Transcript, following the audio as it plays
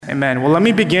Amen. Well, let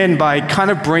me begin by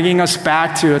kind of bringing us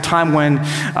back to a time when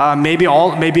maybe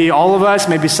all of us,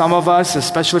 maybe some of us,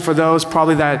 especially for those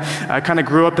probably that kind of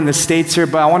grew up in the States here,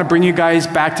 but I want to bring you guys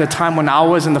back to a time when I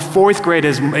was in the fourth grade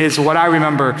is what I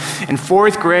remember. In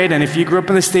fourth grade, and if you grew up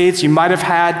in the States, you might have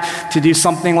had to do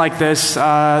something like this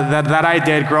that I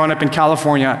did growing up in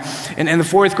California. And in the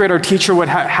fourth grade, our teacher would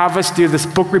have us do this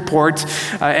book report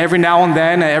every now and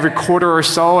then, every quarter or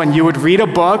so, and you would read a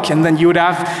book, and then you would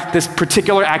have this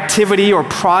particular activity or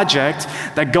project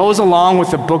that goes along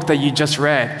with the book that you just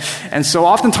read. And so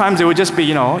oftentimes it would just be,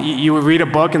 you would read a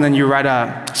book and then you write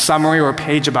a summary or a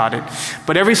page about it.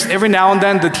 But every now and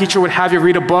then the teacher would have you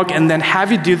read a book and then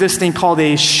have you do this thing called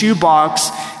a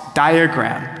shoebox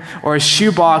diagram or a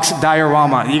shoebox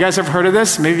diorama. You guys have heard of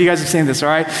this? Maybe you guys have seen this, all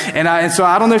right? And so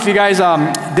I don't know if you guys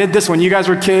did this when you guys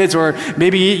were kids, or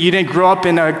maybe you didn't grow up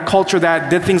in a culture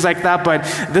that did things like that, but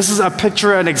this is a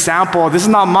picture, an example. This is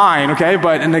not mine, okay,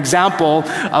 but an example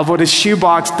of what a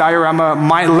shoebox diorama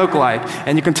might look like.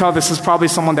 And you can tell this is probably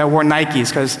someone that wore Nikes,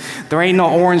 because there ain't no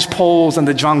orange poles in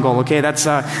the jungle, okay? That's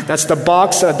the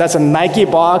box, that's a Nike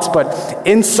box, but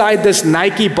inside this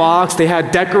Nike box, they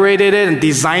had decorated it and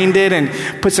designed it and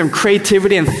put some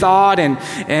creativity and thought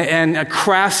and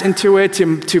crafts into it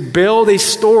to build a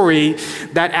story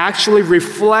that actually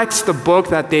reflects the book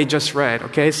that they just read.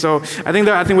 Okay, so I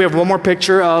think we have one more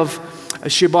picture of a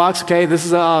shoebox. Okay, this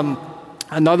is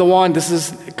another one.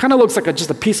 It kind of looks like just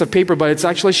a piece of paper, but it's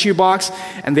actually a shoebox,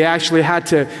 and they actually had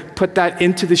to put that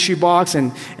into the shoebox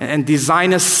and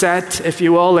design a set, if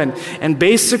you will. And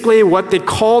basically what they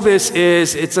call this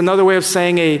is, it's another way of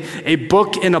saying a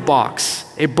book in a box.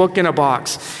 A book in a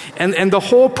box. And the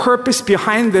whole purpose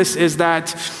behind this is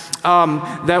that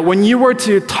when you were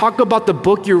to talk about the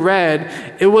book you read,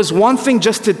 it was one thing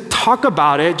just to talk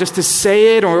about it, just to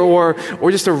say it, or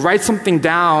just to write something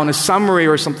down, a summary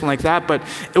or something like that. But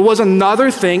it was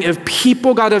another thing if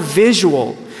people got a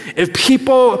visual, if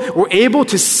people were able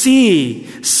to see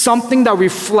something that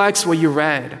reflects what you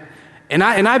read. And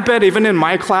I bet even in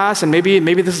my class, and maybe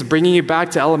this is bringing you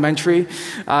back to elementary,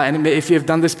 and if you've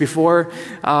done this before,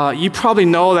 you probably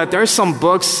know that there are some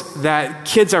books that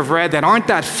kids have read that aren't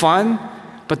that fun,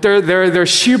 but their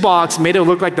shoebox made it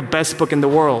look like the best book in the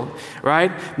world,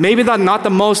 right? Maybe not the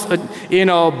most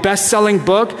best-selling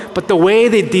book, but the way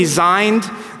they designed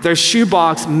their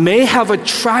shoebox may have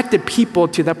attracted people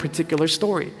to that particular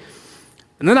story.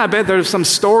 And then I bet there's some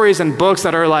stories and books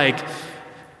that are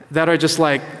just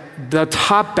like the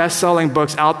top best-selling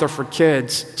books out there for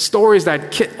kids, stories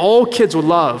that all kids would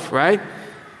love, right?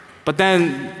 But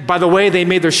then, by the way they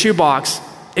made their shoebox,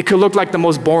 it could look like the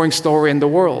most boring story in the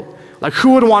world. Like,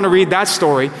 who would want to read that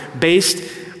story based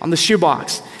on the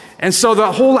shoebox? And so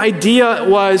the whole idea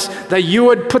was that you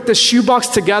would put the shoebox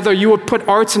together, you would put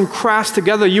arts and crafts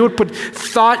together, you would put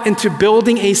thought into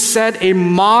building a set, a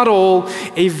model,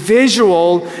 a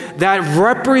visual that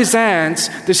represents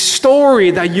the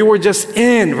story that you were just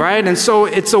in, right? And so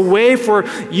it's a way for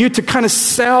you to kind of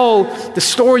sell the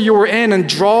story you were in and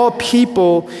draw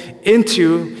people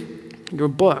into your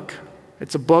book.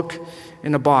 It's a book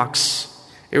in a box.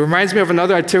 It reminds me of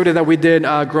another activity that we did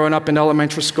growing up in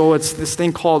elementary school. It's this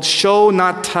thing called show,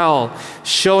 not tell.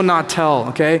 Show, not tell,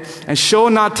 okay? And show,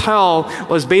 not tell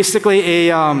was basically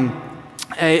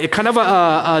a kind of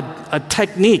a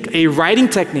technique, a writing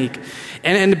technique.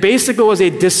 And basically was a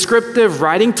descriptive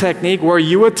writing technique where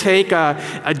you would take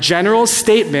a general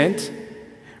statement,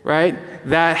 right,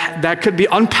 that could be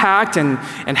unpacked and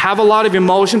have a lot of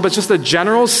emotion, but just a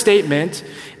general statement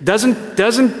doesn't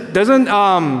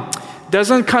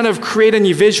kind of create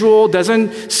any visual,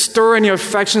 doesn't stir any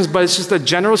affections, but it's just a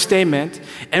general statement.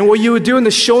 And what you would do in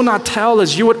the show, not tell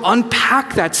is you would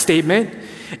unpack that statement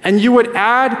and you would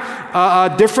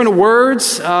add different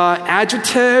words,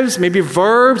 adjectives, maybe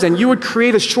verbs, and you would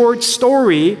create a short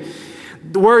story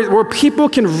where people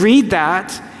can read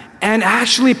that and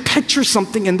actually picture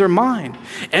something in their mind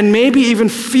and maybe even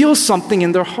feel something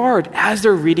in their heart as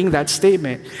they're reading that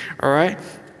statement, all right?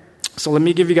 So let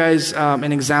me give you guys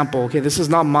an example. Okay, this is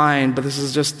not mine, but this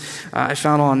is just I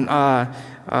found on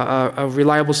a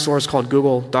reliable source called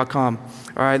Google.com.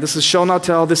 All right, this is show not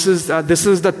tell. This is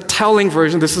the telling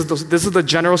version. This is the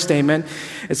general statement.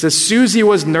 It says Susie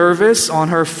was nervous on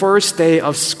her first day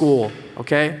of school.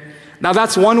 Okay. Now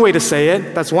that's one way to say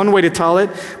it. That's one way to tell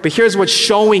it. But here's what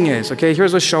showing is, okay?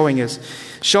 Here's what showing is.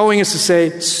 Showing is to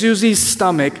say Susie's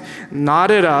stomach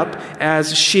knotted up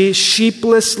as she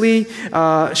sheepishly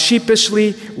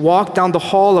walked down the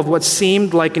hall of what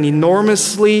seemed like an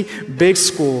enormously big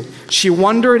school. She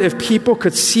wondered if people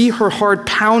could see her heart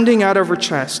pounding out of her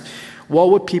chest. What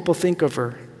would people think of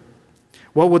her?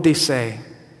 What would they say?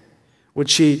 Would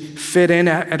she fit in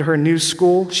at her new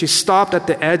school? She stopped at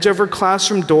the edge of her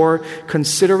classroom door,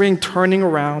 considering turning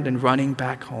around and running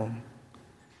back home.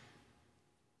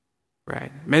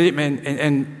 Right?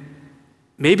 And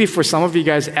maybe for some of you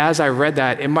guys, as I read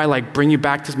that, it might like bring you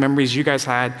back to memories you guys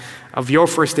had of your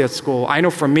first day at school. I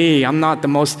know for me, I'm not the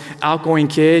most outgoing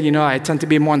kid. You know, I tend to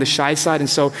be more on the shy side. And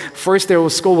so first day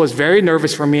of school was very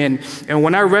nervous for me. And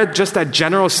when I read just that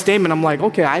general statement, I'm like,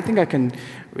 okay, I think I can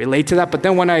relate to that. But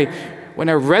then when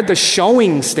I read the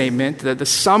showing statement, the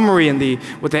summary and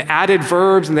with the added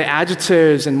verbs and the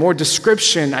adjectives and more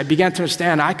description, I began to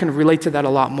understand I can relate to that a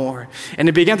lot more. And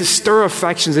it began to stir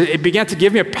affections. It began to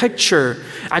give me a picture.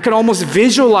 I could almost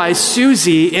visualize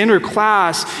Susie in her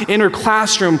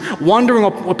classroom, wondering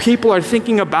what people are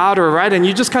thinking about her, right? And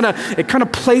you just it kind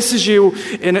of places you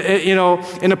in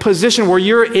a position where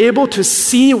you're able to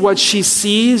see what she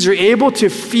sees. You're able to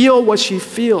feel what she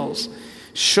feels.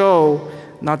 Show,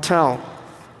 not tell.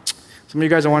 Some of you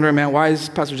guys are wondering, man, why is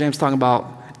Pastor James talking about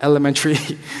elementary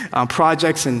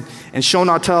projects and show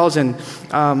not tells and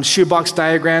shoebox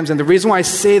diagrams? And the reason why I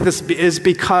say this is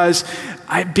because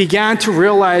I began to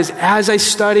realize as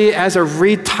I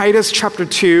read Titus chapter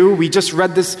 2, we just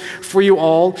read this for you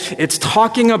all. It's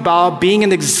talking about being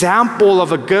an example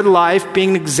of a good life, being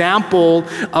an example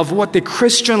of what the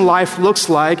Christian life looks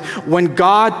like when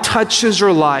God touches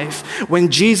your life,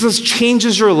 when Jesus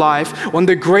changes your life, when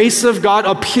the grace of God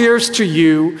appears to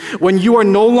you, when you are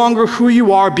no longer who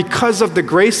you are because of the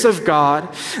grace of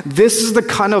God. This is the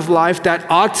kind of life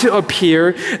that ought to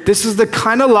appear. This is the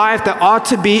kind of life that ought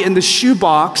to be in the shoebox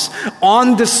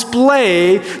on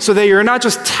display so that you're not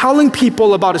just telling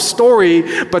people about a story,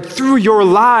 but through your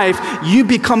life, you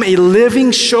become a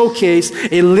living showcase,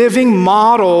 a living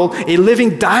model, a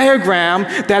living diagram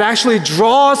that actually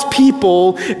draws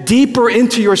people deeper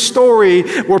into your story,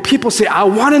 where people say, I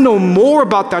want to know more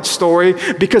about that story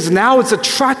because now it's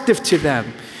attractive to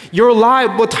them. Your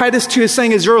life, what Titus 2 is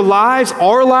saying is your lives,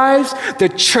 our lives, the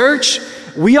church,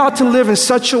 we ought to live in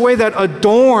such a way that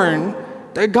adorn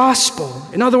the gospel.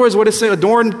 In other words, what does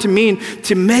adorn to mean?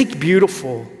 To make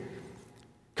beautiful.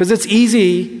 Because it's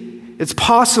easy, it's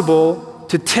possible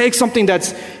to take something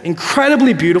that's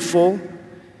incredibly beautiful,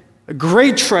 a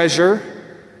great treasure,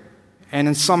 and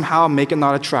then somehow make it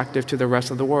not attractive to the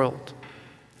rest of the world.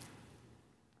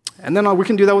 And then we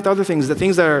can do that with other things, the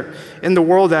things that are in the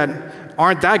world that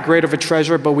aren't that great of a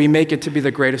treasure, but we make it to be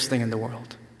the greatest thing in the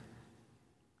world.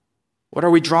 What are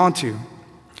we drawn to?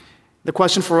 The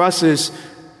question for us is,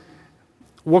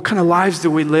 what kind of lives do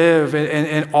we live?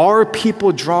 And are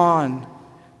people drawn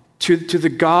to the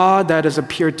God that has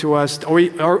appeared to us?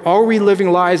 Are we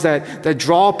living lives that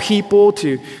draw people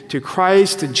to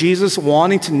Christ, to Jesus,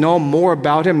 wanting to know more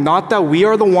about Him? Not that we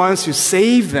are the ones who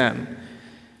save them,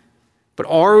 but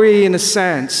are we, in a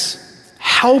sense,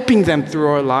 helping them through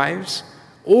our lives?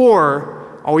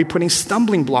 Or are we putting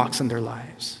stumbling blocks in their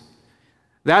lives?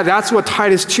 That's what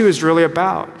Titus 2 is really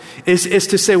about, is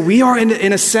to say we are,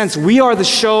 in a sense, we are the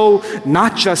show,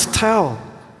 not just tell.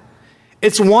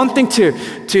 It's one thing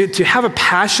to have a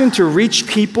passion to reach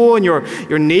people in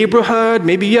your neighborhood.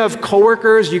 Maybe you have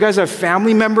coworkers, you guys have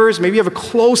family members, maybe you have a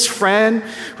close friend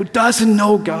who doesn't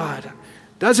know God,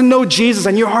 doesn't know Jesus,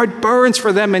 and your heart burns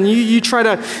for them, and you try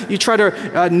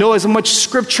to know as much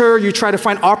scripture, you try to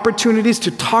find opportunities to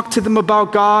talk to them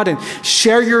about God and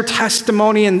share your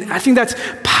testimony, and I think that's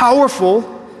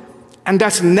powerful, and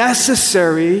that's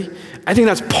necessary. I think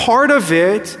that's part of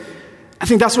it. I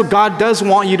think that's what God does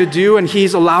want you to do, and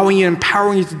He's allowing you,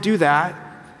 empowering you to do that.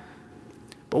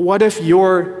 But what if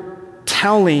your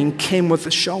telling came with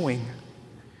a showing?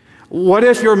 What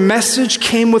if your message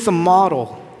came with a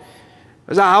model?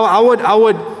 I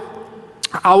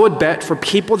would bet for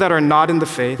people that are not in the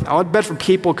faith, I would bet for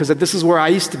people, because this is where I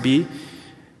used to be,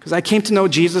 because I came to know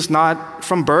Jesus not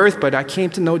from birth, but I came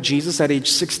to know Jesus at age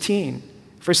 16.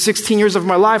 For 16 years of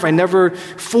my life, I never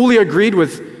fully agreed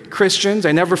with Christians.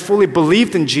 I never fully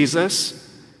believed in Jesus.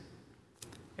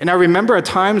 And I remember at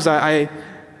times I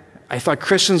thought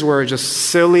Christians were just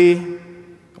silly,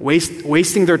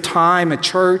 wasting their time at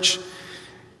church.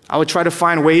 I would try to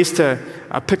find ways to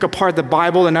pick apart the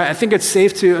Bible, and I think it's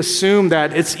safe to assume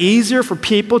that it's easier for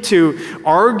people to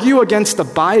argue against the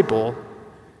Bible.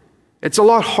 It's a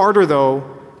lot harder,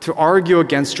 though, to argue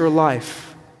against your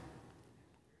life.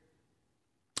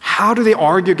 How do they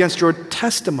argue against your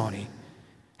testimony?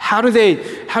 How do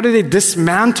they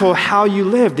dismantle how you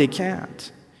live? They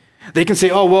can't. They can say,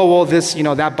 oh, well, this,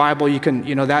 that Bible, you can,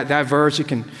 that verse, you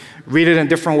can read it in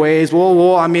different ways.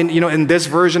 Well, I mean, in this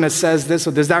version it says this,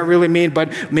 so does that really mean?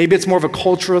 But maybe it's more of a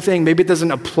cultural thing. Maybe it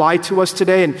doesn't apply to us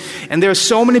today. And there are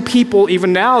so many people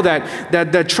even now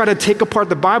that try to take apart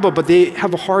the Bible, but they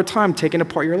have a hard time taking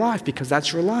apart your life because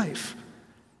that's your life.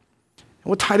 And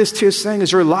what Titus 2 is saying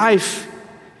is your life,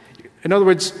 in other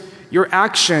words, your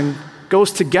action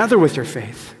goes together with your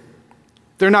faith.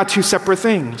 They're not two separate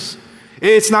things.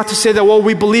 It's not to say that, well,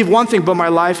 we believe one thing, but my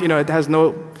life, it has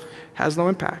no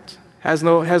impact, has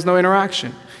no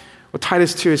interaction. What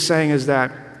Titus 2 is saying is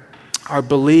that our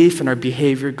belief and our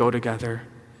behavior go together,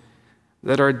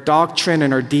 that our doctrine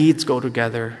and our deeds go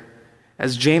together.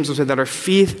 As James would say, that our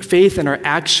faith and our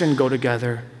action go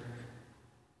together,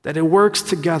 that it works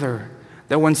together,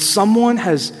 that when someone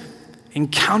has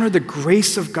encountered the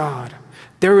grace of God,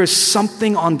 there is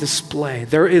something on display.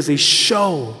 There is a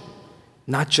show,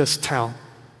 not just tell.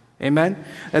 Amen?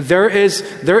 That there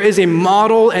is a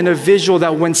model and a visual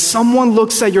that when someone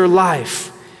looks at your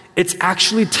life, it's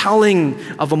actually telling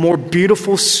of a more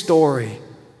beautiful story,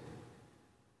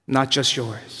 not just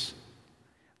yours.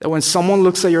 That when someone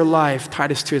looks at your life,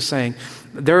 Titus 2 is saying,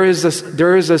 there is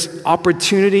this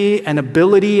opportunity and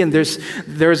ability, and there's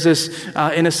this,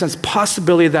 in a sense,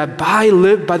 possibility that by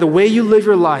the way you live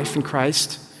your life in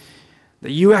Christ,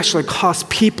 that you actually cause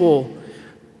people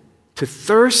to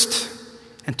thirst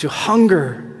and to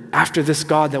hunger after this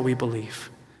God that we believe.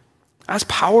 That's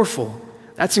powerful.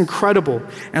 That's incredible.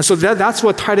 And so that's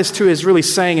what Titus 2 is really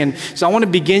saying. And so I want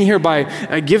to begin here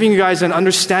by giving you guys an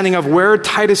understanding of where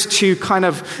Titus 2 kind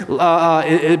of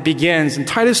it begins. In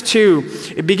Titus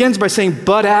 2, it begins by saying,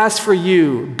 but as for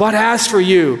you.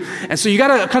 And so you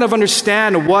got to kind of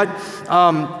understand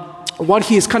what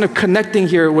he's kind of connecting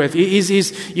here with.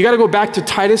 You got to go back to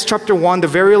Titus chapter 1, the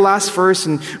very last verse.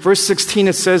 In verse 16,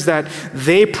 it says that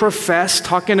they profess,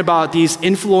 talking about these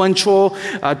influential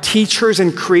teachers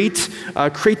in Crete,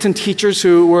 Cretan teachers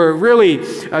who were really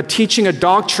teaching a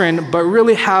doctrine, but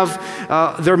really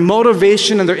have their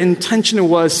motivation and their intention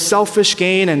was selfish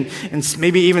gain and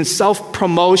maybe even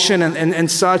self-promotion and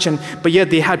such. But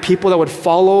yet they had people that would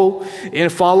follow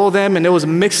them, and it was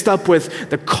mixed up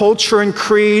with the culture in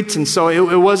Crete. And so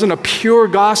it wasn't a pure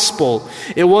gospel.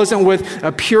 It wasn't with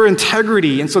a pure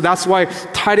integrity. And so that's why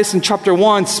Titus in chapter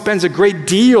 1 spends a great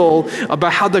deal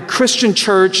about how the Christian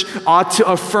church ought to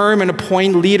affirm and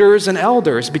appoint leaders and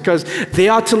elders, because they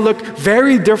ought to look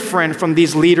very different from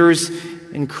these leaders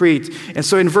in Crete. And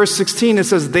so in verse 16 it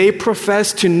says, they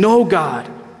profess to know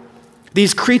God.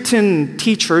 These Cretan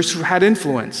teachers who had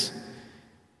influence.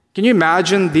 Can you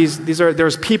imagine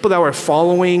there's people that were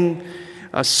following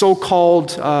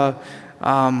so-called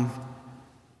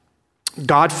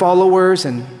God followers,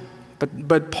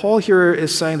 but Paul here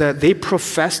is saying that they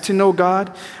profess to know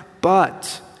God,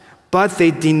 but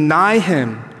they deny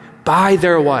Him by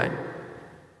their what?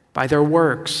 By their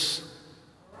works.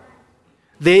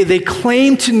 They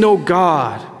claim to know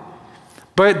God,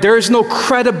 but there is no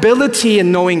credibility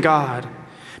in knowing God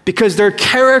because their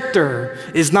character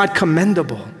is not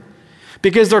commendable.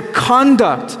 Because their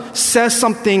conduct says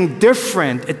something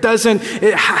different.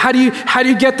 How do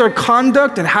you get their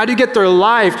conduct and how do you get their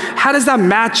life? How does that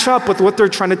match up with what they're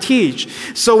trying to teach?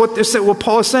 So what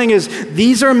Paul is saying is,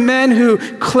 these are men who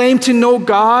claim to know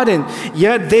God, and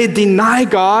yet they deny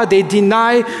God. They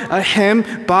deny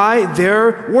Him by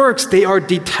their works. They are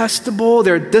detestable.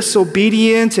 They're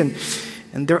disobedient, and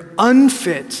they're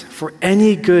unfit for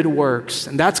any good works.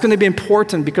 And that's going to be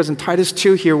important because in Titus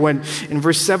 2 here, when in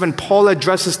verse 7, Paul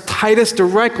addresses Titus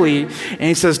directly, and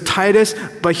he says, Titus,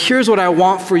 but here's what I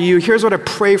want for you, here's what I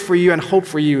pray for you and hope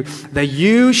for you, that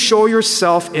you show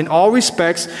yourself in all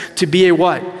respects to be a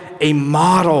what? A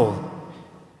model,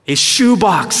 a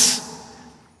shoebox,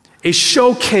 a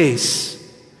showcase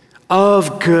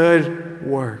of good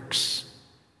works.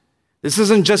 This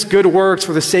isn't just good works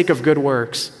for the sake of good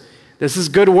works. This is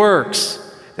good works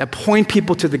that point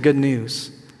people to the good news.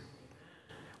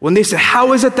 When they say,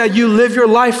 how is it that you live your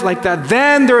life like that?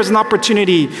 Then there is an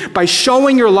opportunity by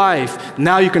showing your life.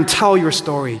 Now you can tell your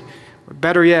story. Or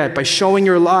better yet, by showing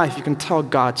your life, you can tell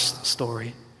God's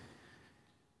story.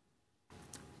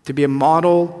 To be a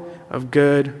model of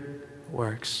good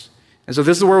works. And so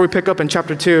this is where we pick up in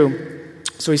chapter 2.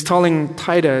 So he's telling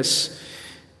Titus,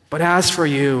 but as for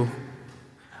you,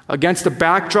 against the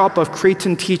backdrop of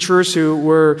Cretan teachers who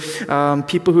were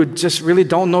people who just really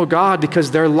don't know God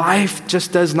because their life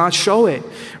just does not show it,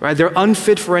 right? They're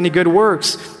unfit for any good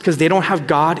works because they don't have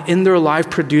God in their life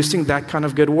producing that kind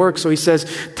of good work. So he says,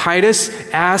 Titus,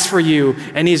 as for you,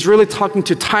 and he's really talking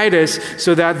to Titus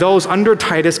so that those under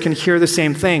Titus can hear the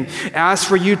same thing. As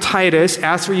for you, Titus,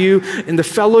 as for you in the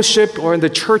fellowship or in the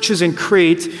churches in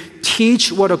Crete,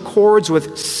 teach what accords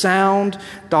with sound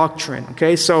doctrine.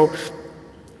 Okay, so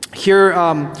here,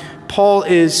 Paul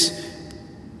is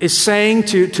saying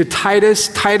to Titus,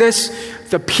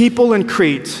 the people in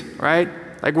Crete, right?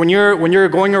 Like when you're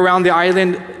going around the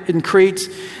island in Crete,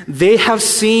 they have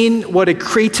seen what a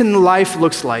Cretan life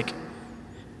looks like.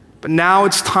 But now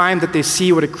it's time that they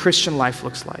see what a Christian life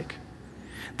looks like.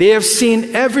 They have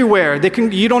seen everywhere.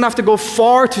 You don't have to go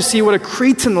far to see what a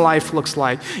Cretan life looks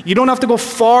like. You don't have to go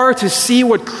far to see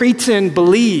what Cretan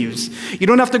believes. You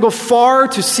don't have to go far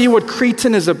to see what Crete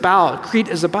is about.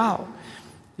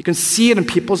 You can see it in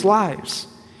people's lives.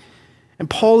 And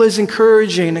Paul is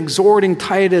encouraging and exhorting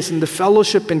Titus and the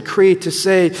fellowship in Crete to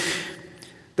say,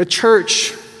 the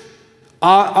church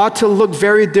ought to look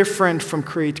very different from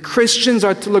Crete. Christians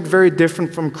ought to look very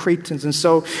different from Cretans. And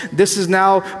so this is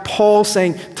now Paul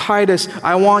saying, Titus,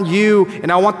 I want you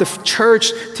and I want the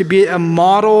church to be a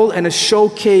model and a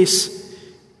showcase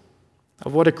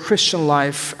of what a Christian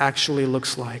life actually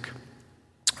looks like.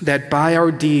 That by our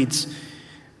deeds,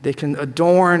 they can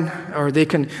adorn or they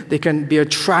can be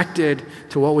attracted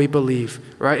to what we believe,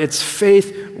 right? It's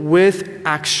faith with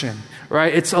action.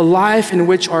 Right? It's a life in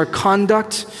which our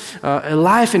conduct, a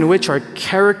life in which our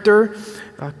character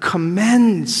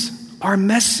commends our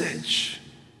message.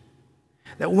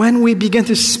 That when we begin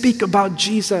to speak about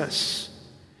Jesus,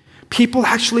 people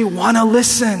actually want to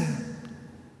listen.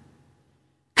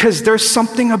 Because there's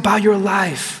something about your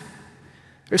life.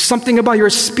 There's something about your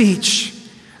speech.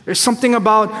 There's something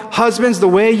about husbands, the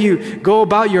way you go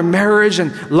about your marriage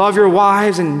and love your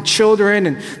wives and children.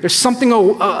 And there's something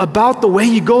about the way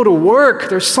you go to work.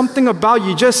 There's something about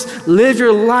you just live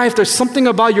your life. There's something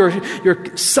about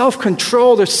your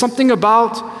self-control. There's something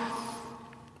about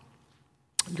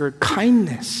your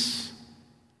kindness.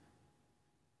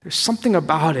 There's something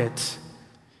about it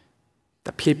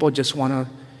that people just want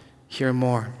to hear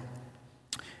more.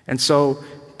 And so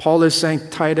Paul is saying,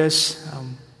 Titus,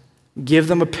 give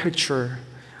them a picture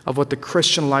of what the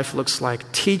Christian life looks like.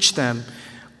 Teach them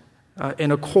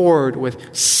in accord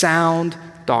with sound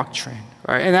doctrine.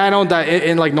 Right? And I know that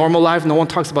in like normal life, no one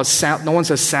talks about sound. No one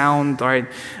says sound, right?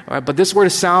 But this word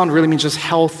sound really means just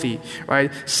healthy, right?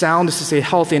 Sound is to say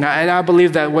healthy. And I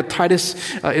believe that what Titus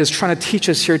is trying to teach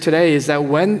us here today is that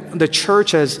when the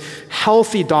church has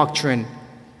healthy doctrine,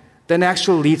 then it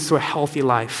actually leads to a healthy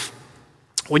life.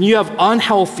 When you have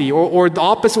unhealthy, or the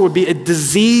opposite would be a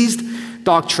diseased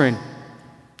doctrine,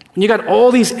 when you got all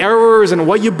these errors in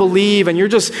what you believe and you're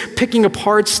just picking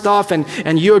apart stuff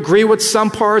and you agree with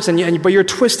some parts but you're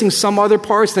twisting some other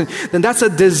parts, then that's a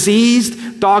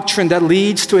diseased doctrine that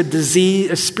leads to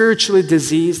a spiritually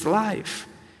diseased life.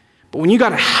 But when you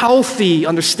got a healthy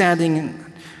understanding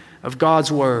of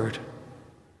God's word,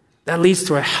 that leads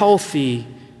to a healthy,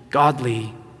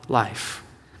 godly life.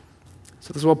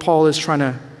 So this is what Paul is trying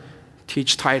to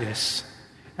teach Titus.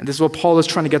 And this is what Paul is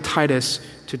trying to get Titus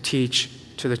to teach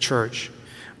to the church.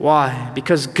 Why?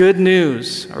 Because good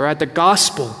news, all right, the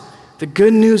gospel, the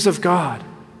good news of God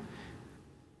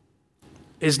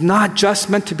is not just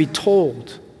meant to be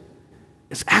told.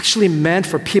 It's actually meant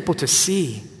for people to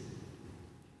see.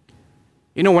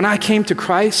 You know, when I came to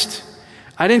Christ,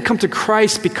 I didn't come to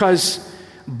Christ because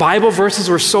Bible verses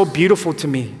were so beautiful to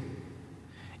me.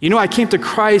 You know, I came to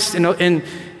Christ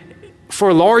for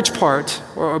a large part,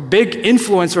 or a big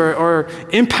influence or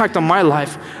impact on my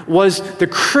life was the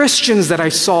Christians that I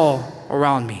saw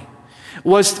around me.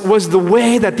 Was the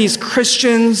way that these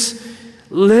Christians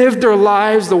lived their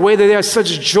lives, the way that they had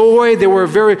such joy. They were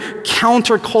very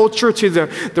counterculture to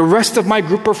the rest of my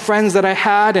group of friends that I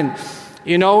had. And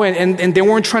you know, and they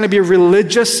weren't trying to be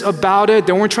religious about it.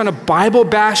 They weren't trying to Bible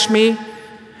bash me.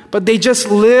 But they just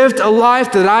lived a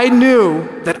life that I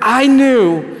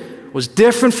knew was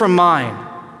different from mine.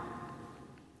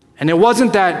 And it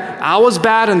wasn't that I was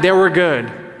bad and they were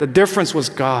good. The difference was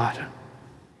God.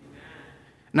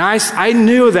 And I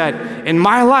knew that in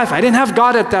my life, I didn't have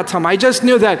God at that time. I just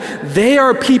knew that they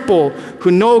are people who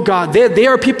know God. They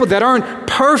are people that aren't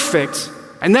perfect.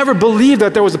 I never believed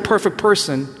that there was a perfect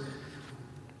person.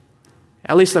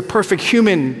 At least a perfect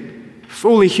human,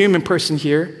 fully human person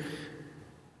here.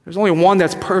 There's only one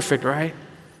that's perfect, right?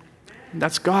 And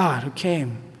that's God who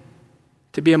came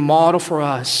to be a model for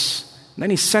us. And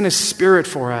then he sent his Spirit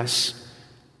for us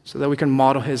so that we can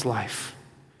model his life.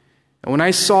 And when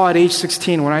I saw at age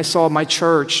 16, when I saw my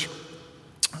church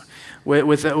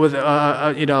with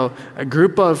a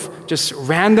group of just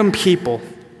random people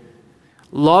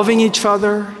loving each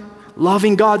other,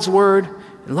 loving God's word,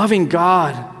 and loving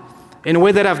God in a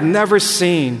way that I've never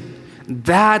seen,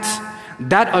 that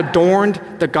adorned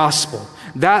the gospel.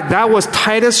 That was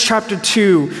Titus chapter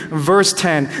 2, verse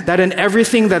 10, that in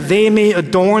everything that they may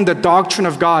adorn the doctrine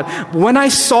of God. When I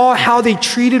saw how they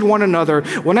treated one another,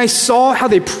 when I saw how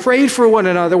they prayed for one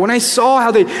another, when I saw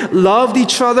how they loved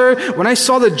each other, when I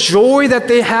saw the joy that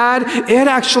they had, it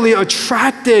actually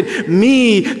attracted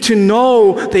me to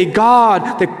know the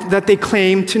God that they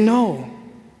claimed to know.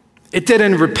 It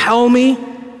didn't repel me,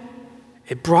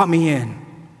 it brought me in.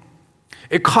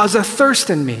 It caused a thirst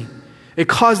in me. It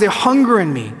caused a hunger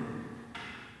in me.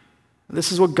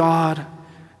 This is what God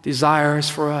desires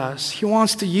for us. He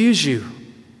wants to use you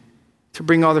to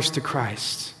bring others to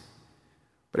Christ.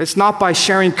 But it's not by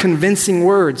sharing convincing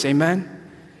words, amen?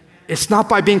 It's not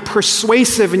by being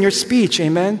persuasive in your speech,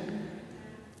 amen?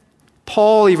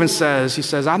 Paul even says, he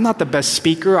says, I'm not the best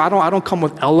speaker. I don't come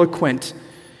with eloquent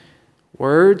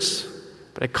words,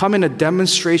 but I come in a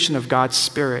demonstration of God's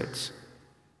Spirit.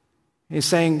 He's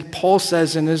saying, Paul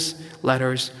says in his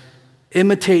letters,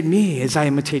 imitate me as I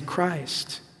imitate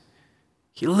Christ.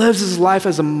 He lives his life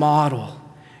as a model,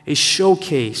 a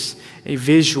showcase, a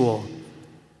visual,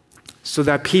 so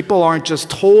that people aren't just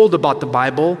told about the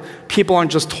Bible, people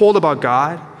aren't just told about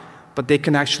God, but they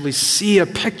can actually see a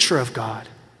picture of God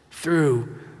through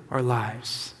our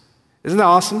lives. Isn't that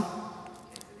awesome?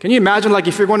 Can you imagine, like,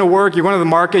 if you're going to work, you're going to the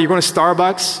market, you're going to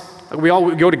Starbucks, like we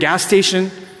all go to gas station,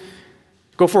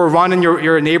 go for a run in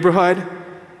your neighborhood,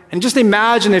 and just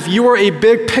imagine if you were a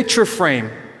big picture frame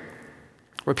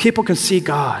where people can see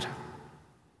God,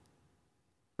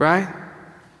 right?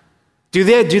 Do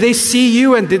they see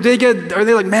you, and are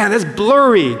they like, man, that's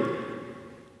blurry?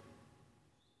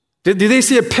 Do they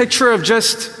see a picture of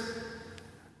just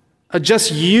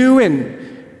you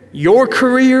and your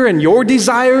career and your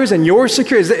desires and your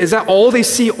security? Is that all they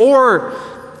see? Or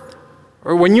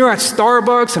when you're at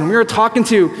Starbucks and when you're talking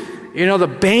to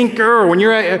the banker, or when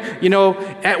you're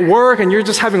at work and you're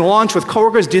just having lunch with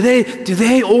coworkers, do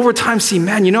they over time see,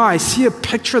 man, I see a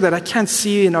picture that I can't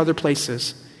see in other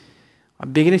places.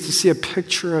 I'm beginning to see a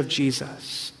picture of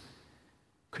Jesus.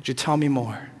 Could you tell me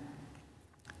more?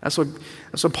 That's what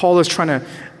Paul is trying to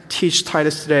teach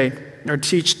Titus today, or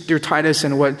teach dear Titus,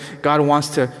 and what God wants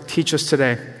to teach us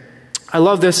today. I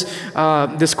love this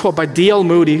quote by D.L.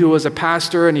 Moody, who was a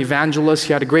pastor and evangelist.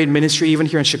 He had a great ministry even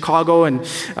here in Chicago. And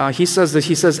he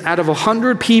says, out of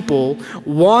 100 people,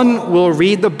 one will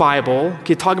read the Bible.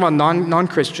 Okay, talking about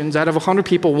non-Christians. Out of 100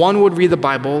 people, one would read the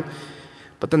Bible,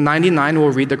 but the 99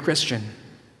 will read the Christian.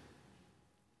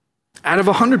 Out of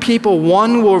 100 people,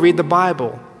 one will read the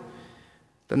Bible.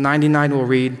 The 99 will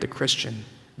read the Christian.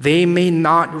 They may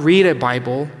not read a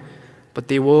Bible, but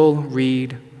they will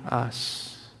read us.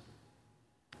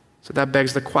 So that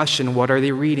begs the question, what are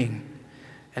they reading?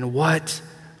 And what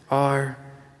are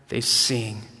they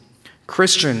seeing?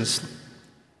 Christians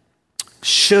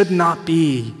should not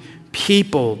be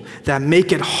people that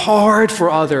make it hard for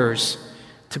others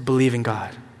to believe in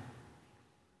God.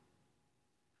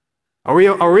 Are we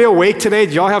awake today?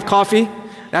 Do y'all have coffee?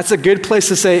 That's a good place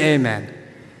to say amen.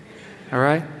 All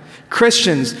right?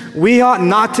 Christians, we ought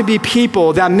not to be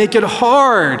people that make it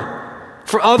hard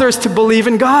for others to believe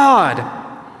in God.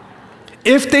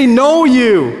 If they know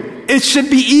you, it should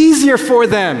be easier for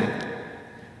them,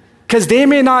 because they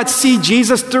may not see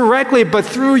Jesus directly, but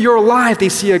through your life, they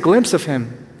see a glimpse of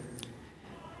him.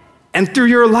 And through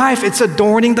your life, it's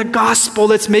adorning the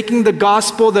gospel. It's making the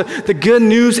gospel, the good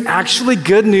news, actually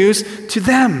good news to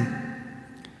them,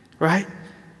 right?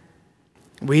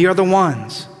 We are the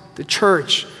ones, the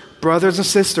church, brothers and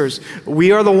sisters,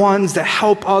 we are the ones that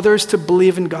help others to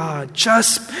believe in God.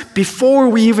 Just before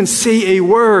we even say a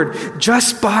word,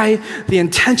 just by the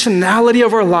intentionality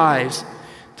of our lives,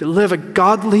 to live a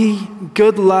godly,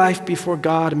 good life before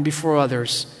God and before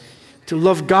others, to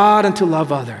love God and to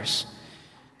love others.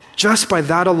 Just by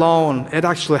that alone, it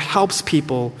actually helps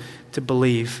people to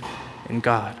believe in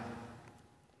God.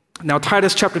 Now,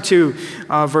 Titus chapter 2,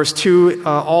 verse 2,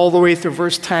 all the way through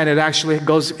verse 10, it actually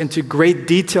goes into great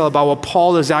detail about what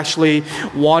Paul is actually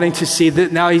wanting to see.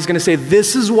 Now he's going to say,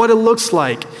 this is what it looks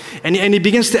like. And he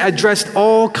begins to address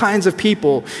all kinds of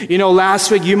people. Last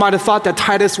week you might have thought that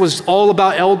Titus was all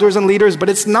about elders and leaders, but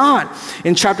it's not.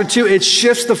 In chapter 2, it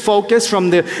shifts the focus from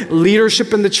the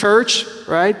leadership in the church,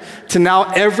 right? To now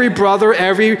every brother,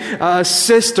 every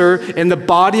sister in the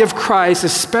body of Christ,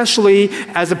 especially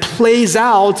as it plays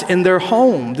out in their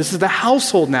home. This is the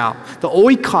household now, the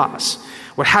oikos.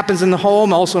 What happens in the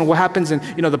home, also what happens in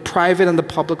the private and the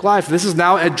public life. This is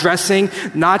now addressing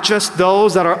not just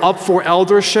those that are up for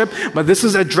eldership, but this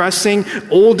is addressing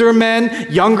older men,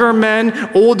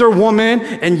 older women,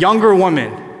 and younger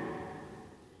women.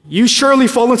 You surely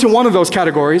fall into one of those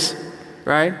categories,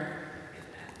 right?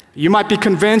 You might be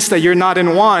convinced that you're not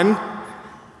in one,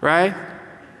 right?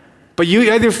 But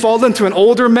you either fall into an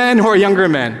older man or a younger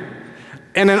man,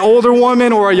 and an older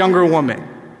woman or a younger woman.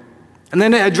 And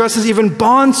then it addresses even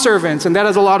bond servants, and that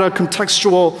has a lot of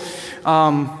contextual,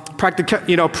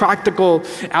 practical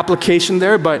application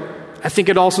there, but I think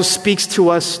it also speaks to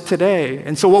us today.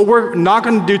 And so what we're not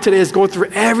going to do today is go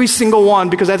through every single one,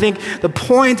 because I think the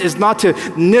point is not to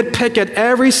nitpick at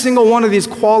every single one of these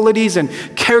qualities and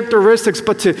characteristics,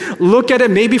 but to look at it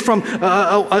maybe from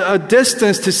a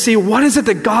distance to see what is it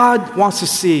that God wants to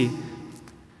see.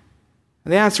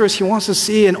 And the answer is He wants to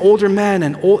see in older men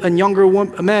and younger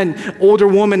men, older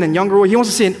women and younger women. He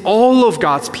wants to see in all of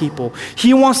God's people.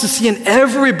 He wants to see in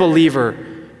every believer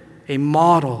a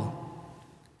model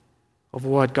of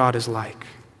what God is like.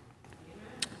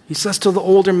 He says to the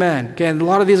older men, again, a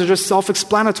lot of these are just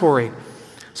self-explanatory,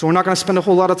 so we're not going to spend a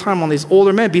whole lot of time on these.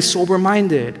 Older men, be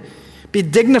sober-minded. Be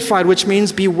dignified, which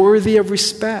means be worthy of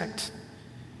respect.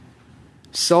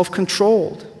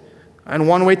 Self-controlled. And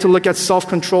one way to look at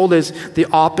self-controlled is the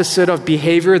opposite of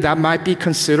behavior that might be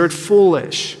considered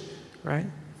foolish, right?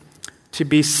 To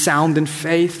be sound in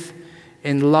faith,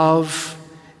 in love,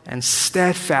 and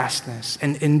steadfastness,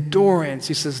 and endurance.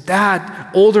 He says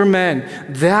that, older men,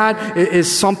 that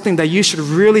is something that you should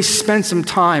really spend some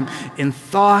time in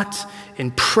thought,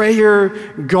 in prayer,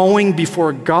 going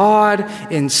before God,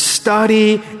 in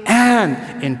study,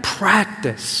 and in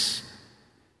practice.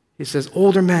 He says,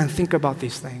 older men, think about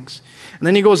these things. And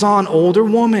then he goes on, older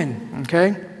women,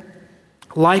 okay?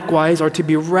 Likewise, are to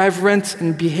be reverent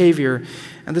in behavior.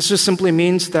 And this just simply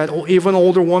means that even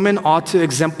older women ought to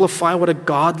exemplify what a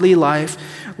godly life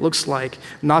looks like.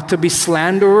 Not to be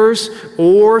slanderers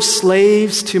or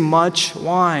slaves to much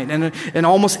wine. And in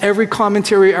almost every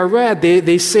commentary I read,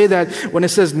 they say that when it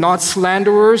says not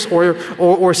slanderers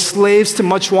or slaves to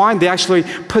much wine, they actually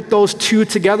put those two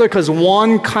together because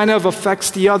one kind of affects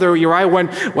the other. You're right.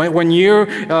 When you're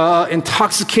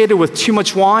intoxicated with too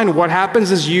much wine, what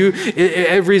happens is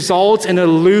it results in a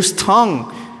loose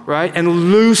tongue. Right?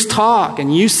 And loose talk.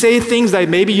 And you say things that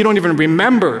maybe you don't even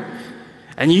remember.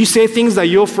 And you say things that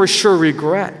you'll for sure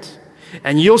regret.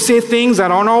 And you'll say things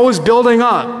that aren't always building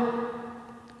up.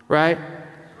 Right?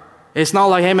 It's not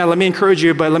like, hey man, let me encourage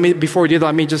you, but before we do that,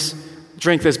 let me just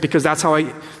drink this because that's how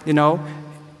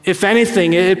if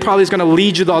anything, it probably is going to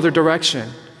lead you the other direction.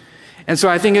 And so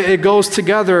I think it goes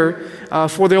together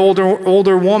for the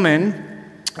older woman.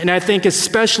 And I think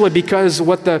especially because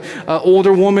what the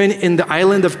older women in the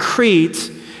island of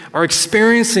Crete are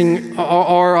experiencing and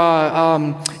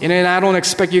I don't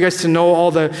expect you guys to know all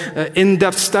the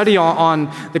in-depth study on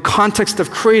the context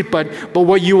of Crete, but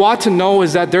what you ought to know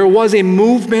is that there was a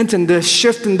movement and the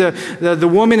shift in the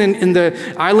women in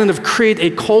the island of Crete,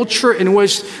 a culture in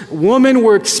which women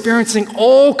were experiencing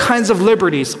all kinds of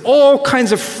liberties, all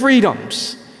kinds of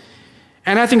freedoms.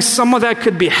 And I think some of that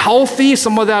could be healthy.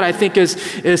 Some of that I think is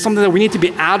something that we need to be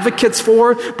advocates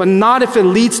for, but not if it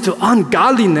leads to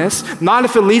ungodliness, not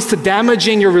if it leads to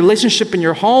damaging your relationship in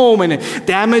your home and it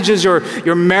damages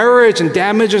your marriage and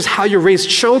damages how you raise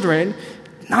children,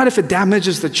 not if it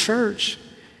damages the church,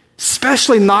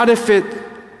 especially not if it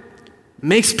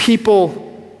makes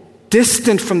people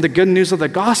distant from the good news of the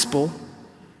gospel.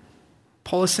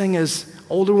 Paul is saying as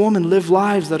older women live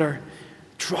lives that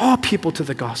draw people to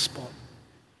the gospel.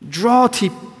 Draw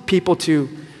people to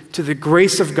the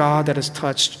grace of God that has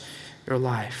touched your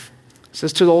life. It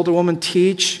says to the older woman,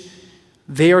 teach.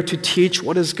 They are to teach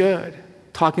what is good.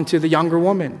 Talking to the younger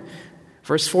woman.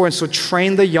 Verse 4, and so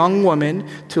train the young women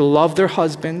to love their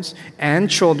husbands and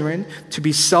children, to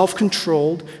be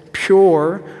self-controlled,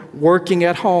 pure, working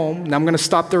at home. Now I'm going to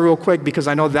stop there real quick because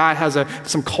I know that has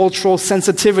some cultural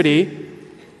sensitivity,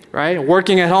 right?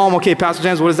 Working at home, okay, Pastor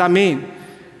James, what does that mean?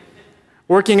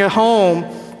 Working at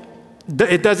home,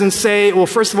 it doesn't say, well,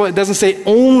 first of all, it doesn't say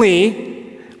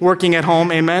only working at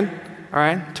home, amen? All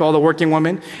right, to all the working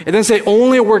women. It doesn't say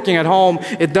only working at home.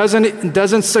 It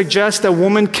doesn't suggest that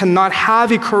women cannot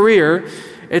have a career.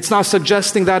 It's not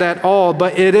suggesting that at all,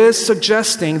 but it is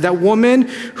suggesting that women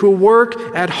who work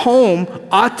at home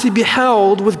ought to be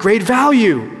held with great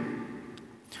value.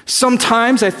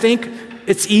 Sometimes I think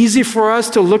it's easy for us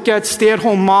to look at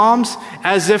stay-at-home moms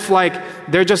as if like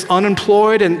they're just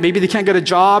unemployed and maybe they can't get a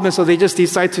job, and so they just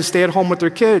decide to stay at home with their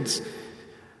kids.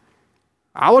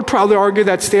 I would probably argue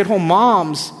that stay-at-home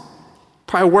moms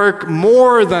probably work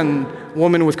more than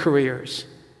women with careers.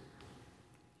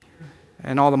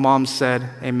 And all the moms said,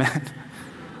 amen.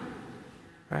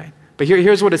 Right? But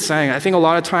here's what it's saying. I think a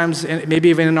lot of times, maybe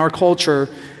even in our culture,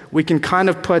 we can kind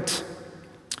of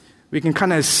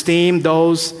esteem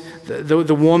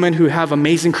the women who have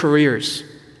amazing careers.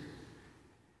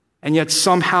 And yet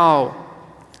somehow,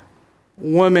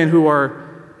 women who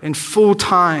are in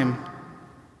full-time,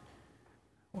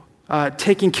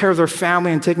 taking care of their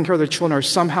family and taking care of their children are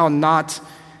somehow not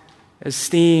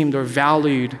esteemed or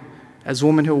valued as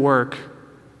women who work,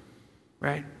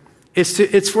 right?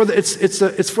 It's for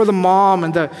the mom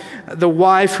and the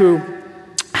wife who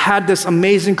had this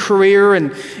amazing career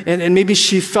and maybe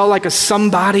she felt like a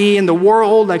somebody in the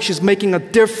world, like she's making a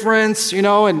difference,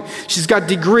 and she's got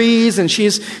degrees and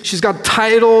she's got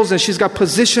titles and she's got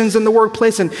positions in the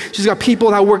workplace and she's got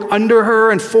people that work under her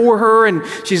and for her and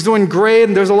she's doing great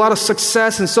and there's a lot of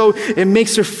success, and so it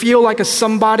makes her feel like a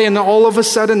somebody, and all of a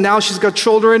sudden now she's got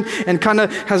children and kind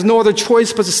of has no other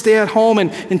choice but to stay at home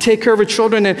and take care of her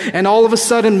children, and all of a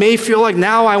sudden may feel like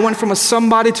now I went from a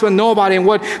somebody to a nobody. And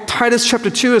what Titus chapter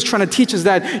 2 is trying to teach is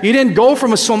that you didn't go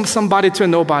from a somebody to a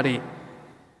nobody.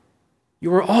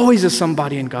 You were always a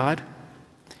somebody in God.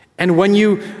 And when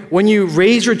you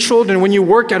raise your children, when you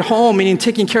work at home, meaning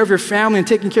taking care of your family and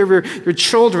taking care of your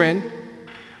children,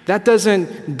 that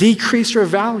doesn't decrease your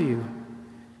value.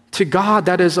 To God,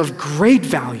 that is of great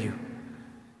value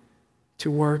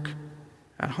to work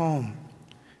at home.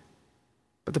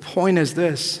 But the point is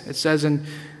this. It says in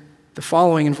the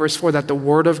following in verse 4, that the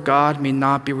word of God may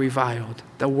not be reviled.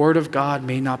 The word of God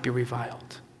may not be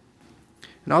reviled.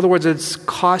 In other words, it's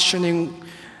cautioning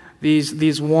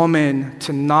these women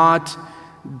to not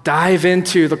dive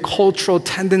into the cultural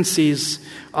tendencies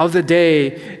of the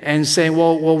day and saying,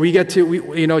 well, we get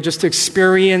to, just to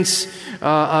experience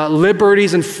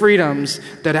liberties and freedoms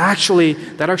that actually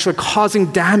causing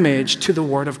damage to the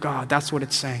word of God. That's what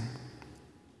it's saying.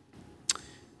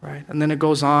 Right? And then it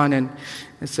goes on and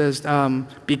it says,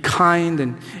 be kind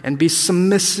and be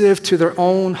submissive to their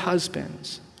own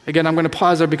husbands. Again, I'm going to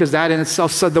pause there because that in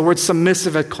itself said the word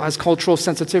submissive has cultural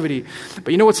sensitivity.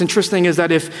 But you know what's interesting is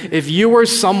that if you were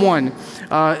someone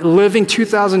living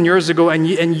 2,000 years ago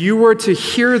and you were to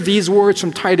hear these words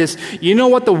from Titus, you know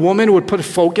what the woman would put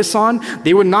focus on?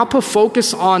 They would not put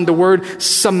focus on the word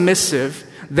submissive.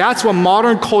 That's what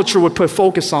modern culture would put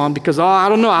focus on because, I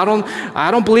don't know, I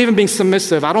don't believe in being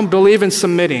submissive. I don't believe in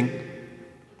submitting.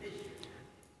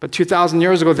 But 2,000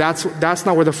 years ago, that's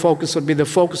not where the focus would be. The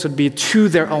focus would be to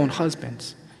their own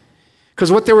husbands.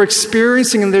 Because what they were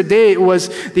experiencing in their day was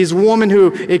these women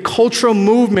a cultural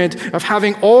movement of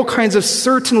having all kinds of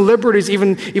certain liberties,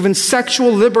 even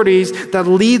sexual liberties that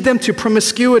lead them to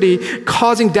promiscuity,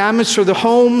 causing damage to their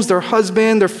homes, their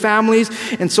husband, their families.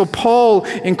 And so Paul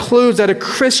includes that a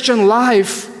Christian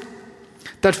life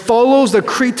that follows the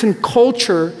Cretan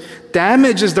culture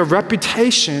damages the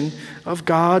reputation of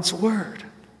God's word.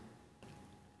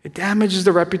 It damages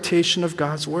the reputation of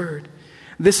God's word.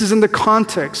 This is in the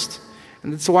context.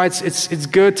 And that's why it's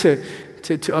good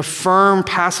to affirm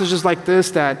passages like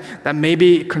this that may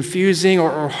be confusing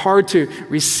or hard to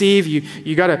receive.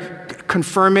 You got to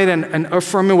confirm it and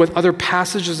affirm it with other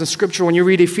passages in Scripture. When you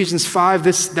read Ephesians 5,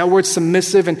 that word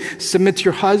submissive and submit to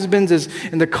your husbands is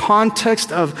in the context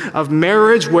of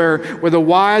marriage where the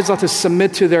wives ought to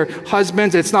submit to their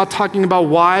husbands. It's not talking about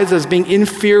wives as being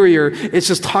inferior. It's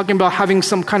just talking about having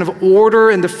some kind of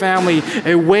order in the family,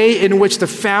 a way in which the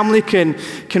family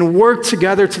can work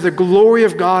together to the glory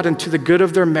of God and to the good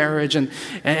of their marriage.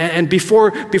 And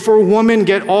before women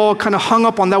get all kind of hung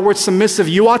up on that word submissive,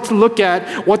 you ought to look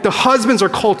at what the husbands are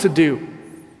called to do.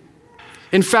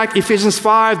 In fact, Ephesians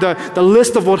 5, the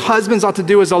list of what husbands ought to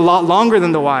do is a lot longer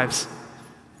than the wives.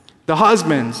 The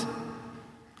husbands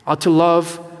ought to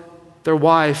love their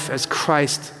wife as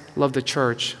Christ loved the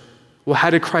church. Well,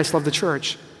 how did Christ love the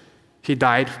church? He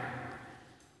died.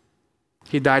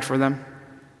 He died for them.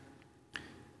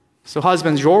 So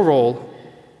husbands, your role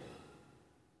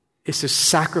is to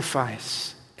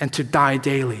sacrifice and to die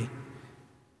daily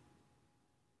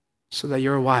so that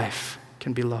your wife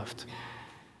can be loved.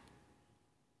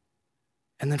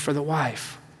 And then for the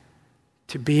wife,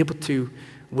 to be able to,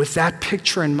 with that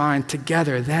picture in mind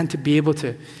together, then to be able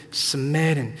to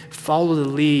submit and follow the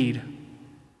lead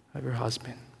of your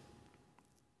husband.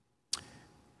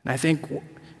 And I think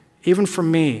even for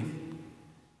me,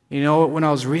 when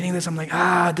I was reading this, I'm like,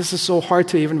 this is so hard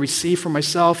to even receive for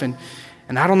myself, and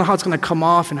I don't know how it's going to come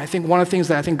off. And I think one of the things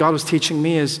that I think God was teaching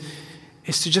me is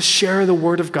is to just share the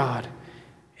word of God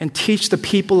and teach the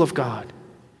people of God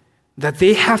that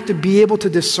they have to be able to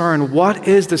discern what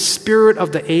is the spirit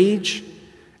of the age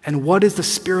and what is the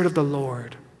spirit of the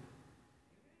Lord.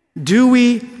 Do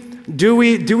we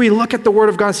look at the word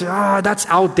of God and say, that's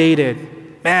outdated?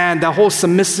 Man, that whole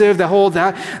submissive,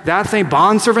 that thing,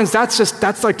 bondservants,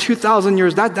 that's like 2,000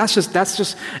 years. That's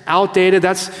just outdated.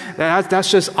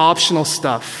 That's just optional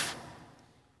stuff.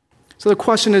 So the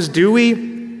question is, do we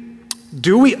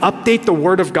update the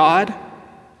word of God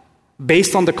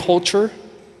based on the culture?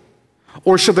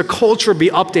 Or should the culture be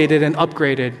updated and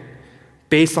upgraded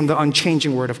based on the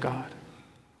unchanging word of God?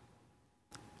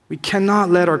 We cannot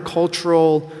let our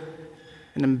cultural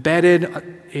and embedded,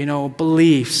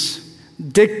 beliefs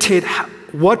dictate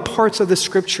what parts of the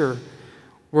scripture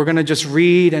we're going to just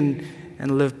read and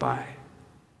live by.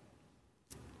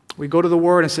 We go to the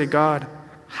word and say, God,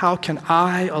 how can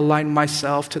I align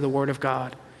myself to the word of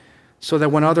God so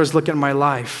that when others look at my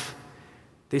life,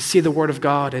 they see the word of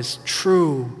God as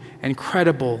true and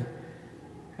credible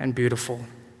and beautiful,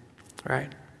 right?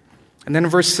 And then in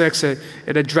verse 6, it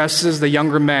addresses the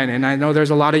younger men. And I know there's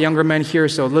a lot of younger men here,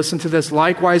 so listen to this.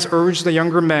 Likewise, urge the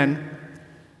younger men,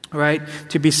 right,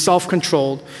 to be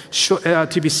self-controlled.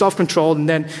 And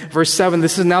then verse 7,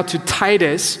 this is now to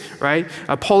Titus, right?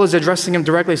 Paul is addressing him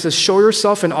directly. He says, show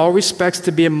yourself in all respects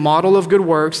to be a model of good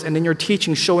works, and in your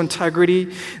teaching show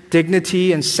integrity,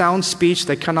 dignity, and sound speech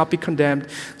that cannot be condemned,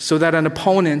 so that an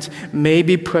opponent may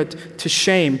be put to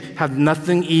shame, have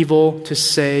nothing evil to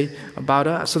say about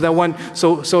us.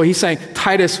 So he's saying,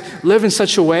 Titus, live in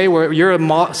such a way where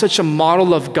you're such a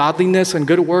model of godliness and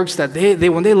good works that they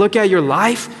when they look at your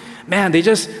life, man,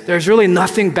 there's really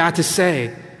nothing bad to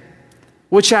say,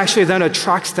 which actually then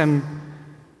attracts them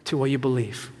to what you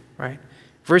believe, right?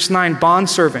 Verse 9,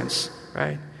 bondservants,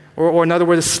 right? Or in other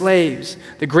words, slaves.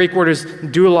 The Greek word is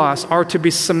doulos, are to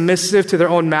be submissive to their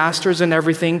own masters in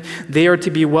everything. They are to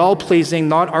be well-pleasing,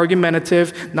 not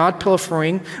argumentative, not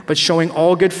pilfering, but showing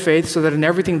all good faith, so that in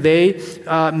everything they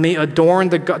may adorn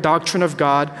the doctrine of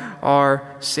God, our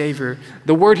Savior.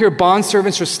 The word here,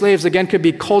 bondservants or slaves, again, could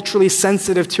be culturally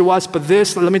sensitive to us, but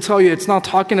this, let me tell you, it's not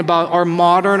talking about our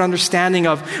modern understanding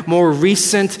of more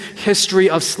recent history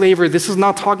of slavery. This is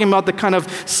not talking about the kind of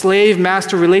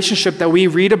slave-master relationship that we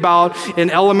read about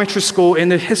in elementary school, in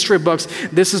the history books.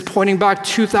 This is pointing back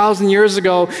 2,000 years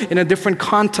ago in a different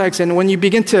context. And when you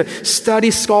begin to study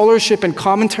scholarship and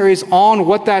commentaries on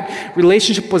what that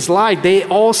relationship was like, they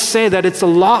all say that it's a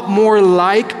lot more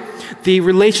like the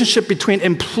relationship between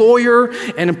employer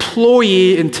and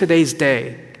employee in today's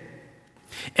day.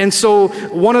 And so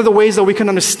one of the ways that we can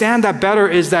understand that better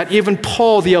is that even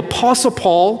Paul, the Apostle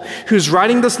Paul, who's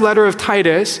writing this letter of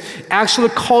Titus, actually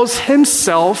calls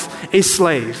himself a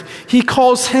slave. He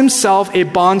calls himself a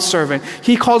bondservant.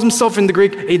 He calls himself in the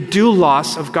Greek a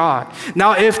doulos of God.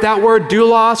 Now, if that word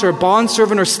doulos or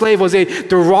bondservant or slave was a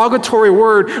derogatory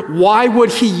word, why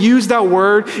would he use that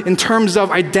word in terms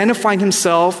of identifying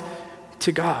himself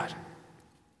to God?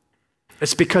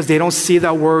 It's because they don't see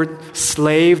that word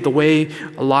slave the way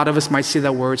a lot of us might see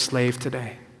that word slave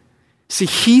today. See,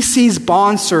 he sees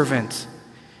bondservant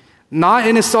not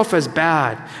in itself as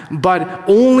bad, but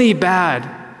only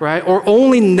bad, right? Or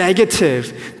only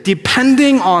negative,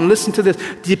 depending on, listen to this,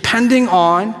 depending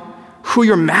on who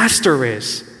your master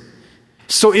is.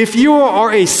 So if you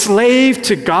are a slave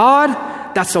to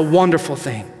God, that's a wonderful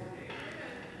thing.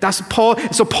 That's Paul.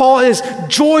 So Paul is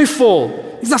joyful.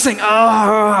 He's not saying,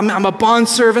 I'm a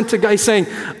bondservant to God. He's saying,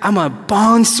 I'm a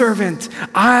bondservant.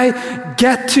 I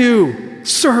get to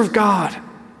serve God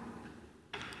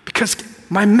because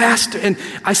my master, and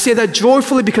I say that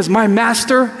joyfully because my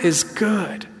master is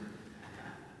good.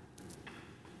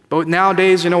 But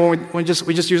nowadays, when we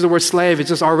just use the word slave, it's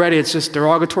just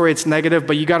derogatory, it's negative.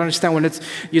 But you got to understand when it's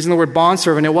using the word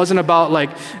bondservant, it wasn't about like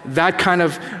that kind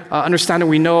of understanding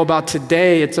we know about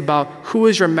today. It's about who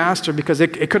is your master, because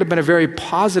it could have been a very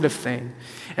positive thing.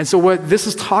 And so what this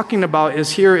is talking about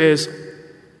is in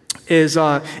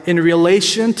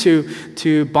relation to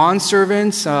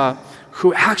bondservants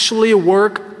who actually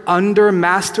work under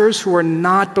masters who are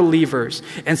not believers.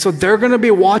 And so they're going to be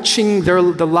watching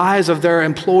the lives of their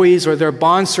employees or their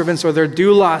bondservants or their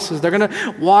doulos. They're going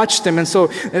to watch them. And so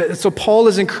Paul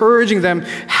is encouraging them,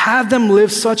 have them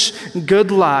live such good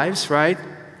lives, right?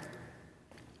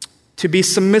 To be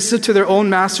submissive to their own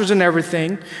masters and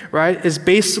everything, right? Is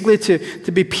basically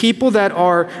to be people that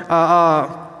are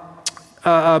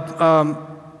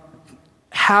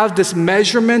have this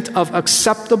measurement of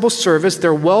acceptable service.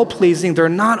 They're well-pleasing. They're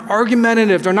not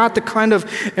argumentative. They're not the kind of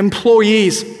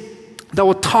employees that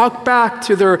will talk back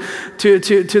to their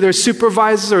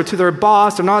supervisors or to their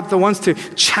boss. They're not the ones to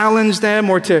challenge them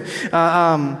or to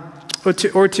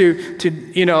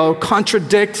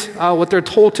contradict what they're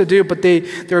told to do, but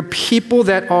they're people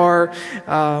that are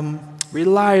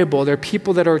reliable. They're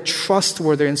people that are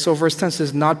trustworthy. And so verse 10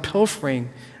 says, not pilfering.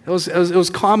 It was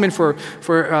common for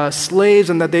slaves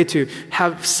and that day to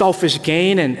have selfish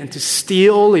gain and to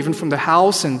steal even from the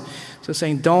house. And so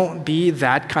saying, don't be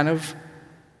that kind of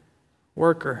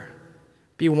worker.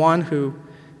 Be one who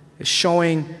is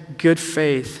showing good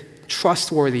faith,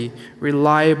 trustworthy,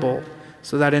 reliable,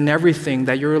 so that in everything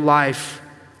that your life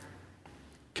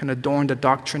can adorn the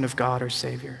doctrine of God our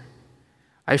Savior.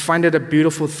 I find it a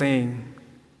beautiful thing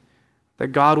that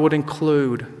God would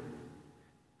include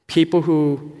people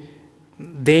who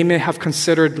they may have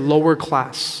considered lower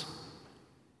class,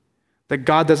 that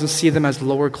God doesn't see them as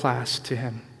lower class to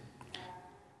Him.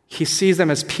 He sees them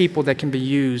as people that can be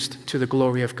used to the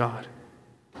glory of God.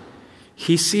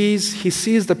 He sees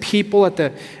the people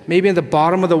maybe in the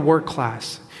bottom of the work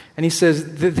class, and He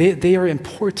says they are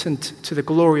important to the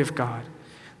glory of God.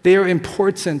 They are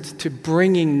important to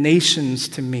bringing nations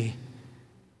to me.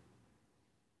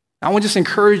 I want to just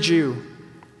encourage you,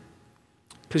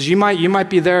 because you might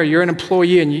be there, you're an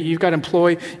employee, and you've got an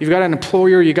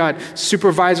employer, you got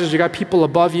supervisors, you got people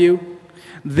above you.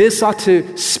 This ought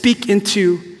to speak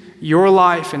into your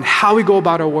life and how we go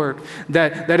about our work.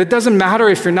 That it doesn't matter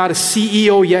if you're not a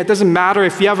CEO yet. It doesn't matter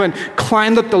if you haven't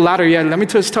climbed up the ladder yet. Let me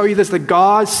just tell you this, that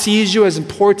God sees you as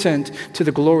important to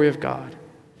the glory of God.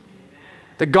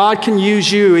 That God can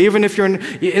use you, even if you're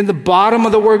in the bottom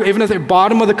of the work, even if you're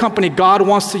bottom of the company, God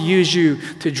wants to use you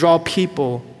to draw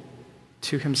people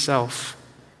to Himself.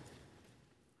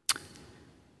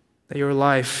 That your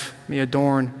life may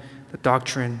adorn the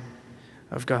doctrine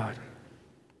of God.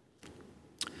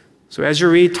 So as you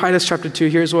read Titus chapter 2,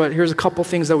 here's a couple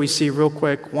things that we see real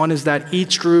quick. One is that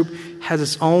each group has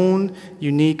its own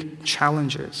unique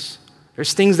challenges.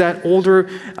 There's things that older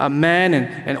men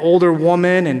and older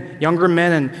women and younger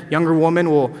men and younger women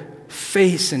will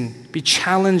face and be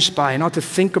challenged by, and ought to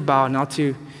think about, and ought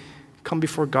to come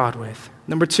before God with.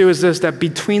 Number two is this, that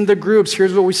between the groups,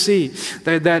 here's what we see.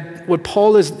 That what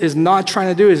Paul is not trying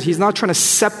to do is he's not trying to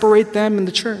separate them in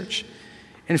the church.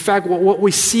 In fact, what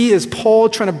we see is Paul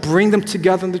trying to bring them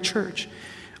together in the church.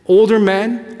 Older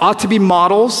men ought to be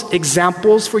models,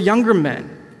 examples for younger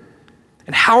men.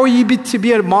 And how are you to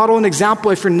be a model and example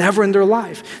if you're never in their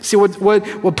life? See,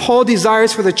 what Paul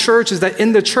desires for the church is that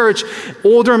in the church,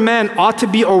 older men ought to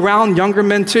be around younger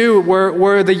men too,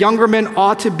 where the younger men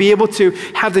ought to be able to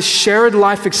have the shared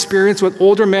life experience with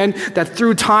older men, that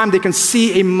through time they can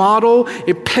see a model,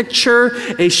 a picture,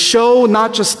 a show,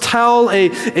 not just tell,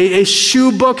 a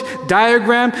shoe book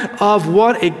diagram of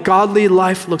what a godly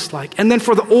life looks like. And then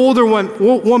for the older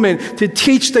woman to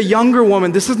teach the younger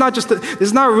woman, this is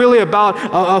not really about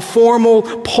a formal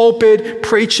pulpit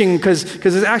preaching, because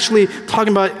it's actually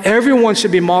talking about everyone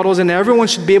should be models and everyone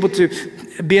should be able to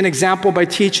be an example by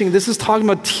teaching. This is talking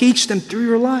about teach them through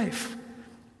your life.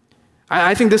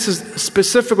 I think this is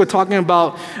specifically talking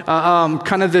about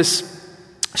kind of this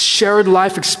shared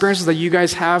life experiences that you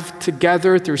guys have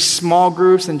together through small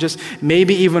groups and just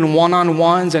maybe even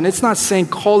one-on-ones. And it's not saying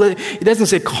it doesn't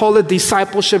say call it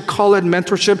discipleship, call it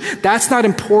mentorship. That's not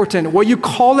important. What you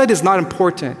call it is not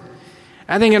important.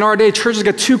 I think in our day, churches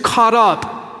get too caught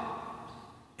up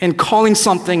in calling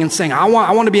something and saying, I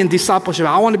want to be in discipleship,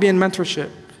 I want to be in mentorship.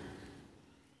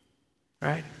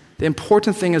 Right? The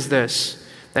important thing is this,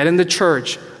 that in the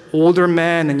church, older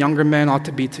men and younger men ought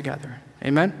to be together.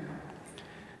 Amen?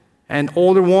 And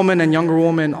older woman and younger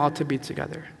woman ought to be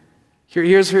together.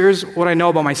 Here's what I know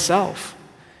about myself,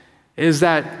 is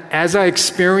that as I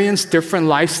experience different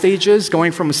life stages,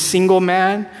 going from a single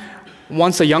man,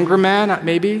 once a younger man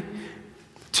maybe,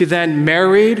 to then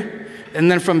married, and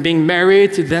then from being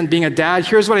married to then being a dad,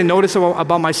 here's what I notice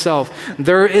about myself.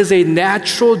 There is a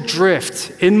natural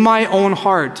drift in my own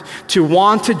heart to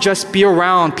want to just be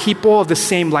around people of the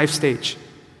same life stage.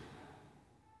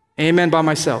 Amen, by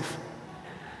myself.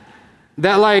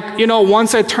 That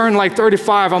once I turn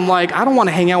 35, I'm like, I don't want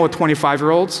to hang out with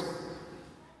 25-year-olds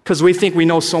because we think we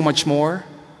know so much more.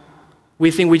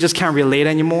 We think we just can't relate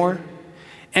anymore.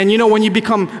 And when you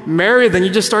become married, then you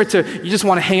just want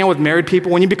to hang out with married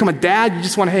people. When you become a dad, you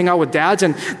just want to hang out with dads.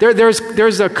 And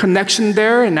there's a connection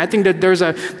there, and I think that there's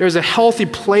a healthy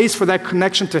place for that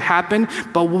connection to happen.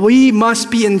 But we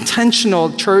must be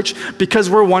intentional, church, because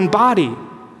we're one body,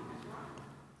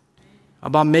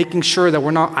 about making sure that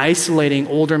we're not isolating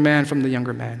older men from the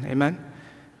younger men. Amen?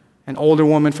 And older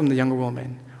woman from the younger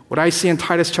woman. What I see in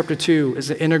Titus chapter 2 is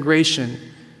the integration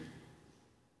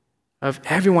of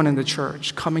everyone in the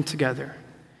church coming together,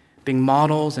 being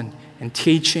models and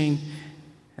teaching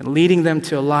and leading them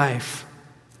to a life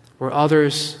where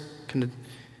others can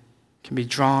be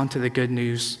drawn to the good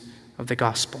news of the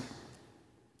gospel.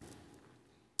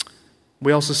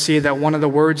 We also see that one of the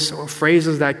words or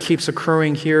phrases that keeps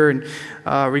occurring here, and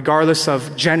regardless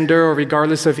of gender or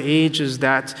regardless of age, is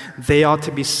that they ought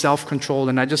to be self-controlled.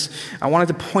 And I wanted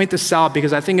to point this out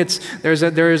because I think there's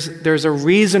a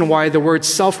reason why the word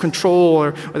self-control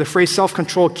or the phrase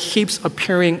self-control keeps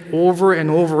appearing over and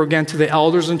over again to the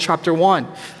elders in chapter 1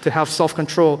 to have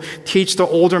self-control. Teach the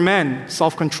older men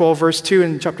self-control, verse 2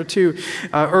 in chapter 2.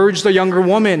 Urge the younger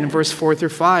woman, verse 4 through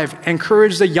 5.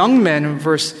 Encourage the young men, in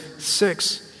verse 6.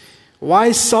 Why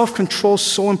is self-control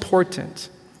so important?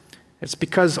 It's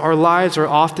because our lives are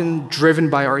often driven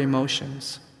by our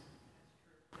emotions.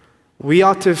 We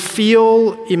ought to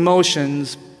feel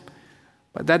emotions,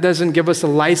 but that doesn't give us a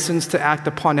license to act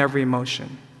upon every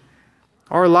emotion.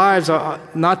 Our lives are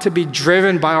not to be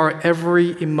driven by our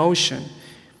every emotion.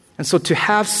 And so to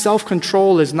have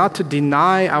self-control is not to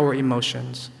deny our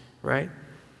emotions, right?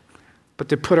 But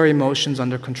to put our emotions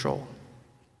under control.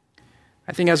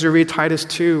 I think as we read Titus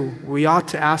 2, we ought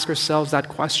to ask ourselves that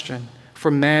question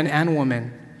for men and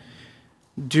women.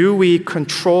 Do we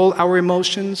control our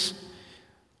emotions,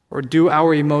 or do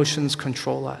our emotions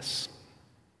control us?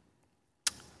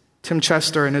 Tim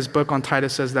Chester, in his book on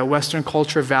Titus, says that Western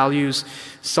culture values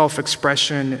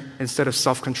self-expression instead of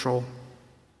self-control,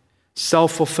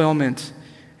 self-fulfillment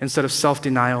instead of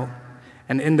self-denial,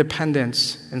 and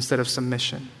independence instead of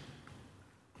submission.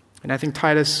 And I think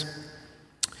Titus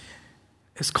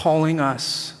is calling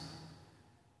us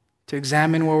to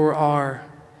examine where we are,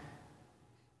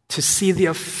 to see the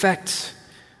effect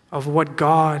of what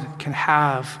God can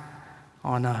have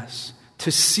on us,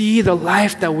 to see the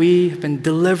life that we have been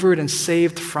delivered and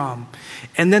saved from,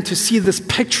 and then to see this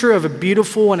picture of a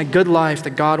beautiful and a good life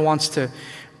that God wants to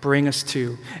bring us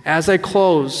to. As I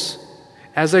close,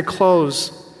 I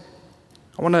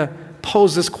want to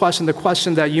pose this question. The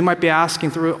question that you might be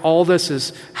asking through all this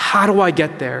is, how do I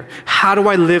get there? How do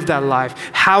I live that life?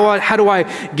 How do I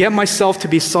get myself to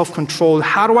be self-controlled?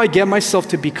 How do I get myself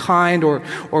to be kind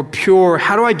or pure?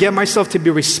 How do I get myself to be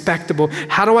respectable?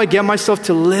 How do I get myself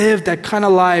to live that kind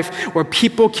of life where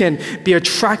people can be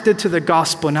attracted to the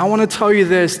gospel? And I want to tell you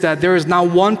this, that there is not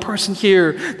one person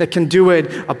here that can do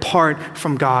it apart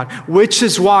from God, which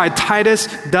is why Titus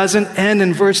doesn't end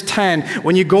in verse 10.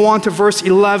 When you go on to verse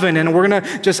 11, and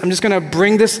I'm just going to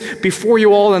bring this before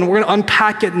you all, and we're going to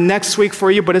unpack it next week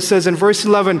for you. But it says in verse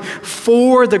 11,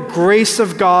 for the grace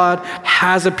of God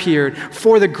has appeared.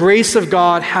 For the grace of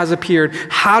God has appeared.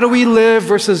 How do we live?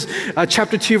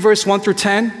 Chapter 2, verse 1 through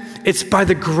 10. It's by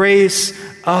the grace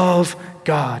of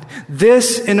God.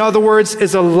 This, in other words,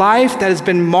 is a life that has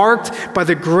been marked by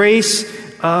the grace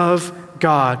of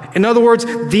God. In other words,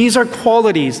 these are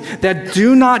qualities that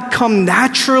do not come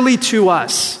naturally to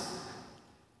us.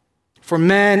 For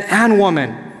men and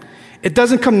women, it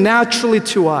doesn't come naturally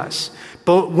to us.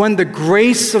 But when the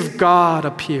grace of God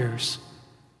appears,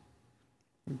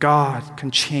 God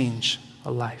can change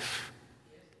a life.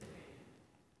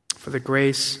 For the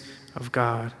grace of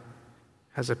God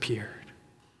has appeared.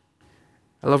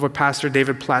 I love what Pastor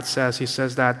David Platt says. He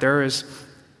says that there is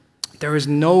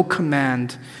no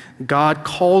command God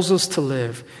calls us to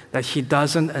live that He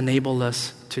doesn't enable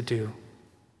us to do.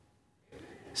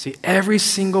 See, every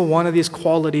single one of these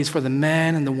qualities for the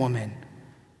man and the woman,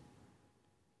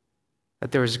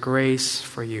 that there is grace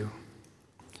for you.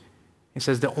 He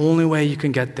says the only way you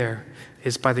can get there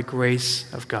is by the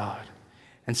grace of God.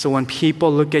 And so when people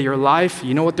look at your life,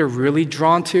 you know what they're really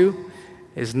drawn to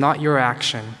is not your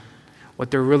action.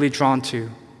 What they're really drawn to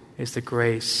is the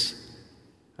grace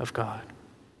of God.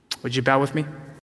 Would you bow with me?